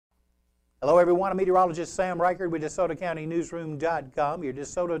Hello everyone, I'm meteorologist Sam Reichard with DeSotoCountyNewsroom.com, your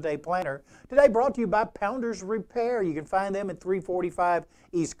DeSoto Day Planner. Today brought to you by Pounders Repair. You can find them at 345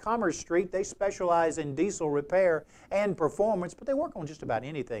 East Commerce Street. They specialize in diesel repair and performance, but they work on just about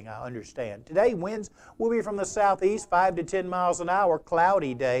anything, I understand. Today winds will be from the southeast, 5 to 10 miles an hour,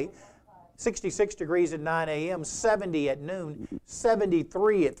 cloudy day. 66 degrees at 9 a.m., 70 at noon,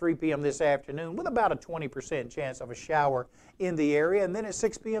 73 at 3 p.m. this afternoon, with about a 20% chance of a shower in the area. And then at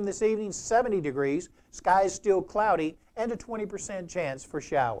 6 p.m. this evening, 70 degrees, skies still cloudy, and a 20% chance for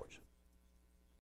showers.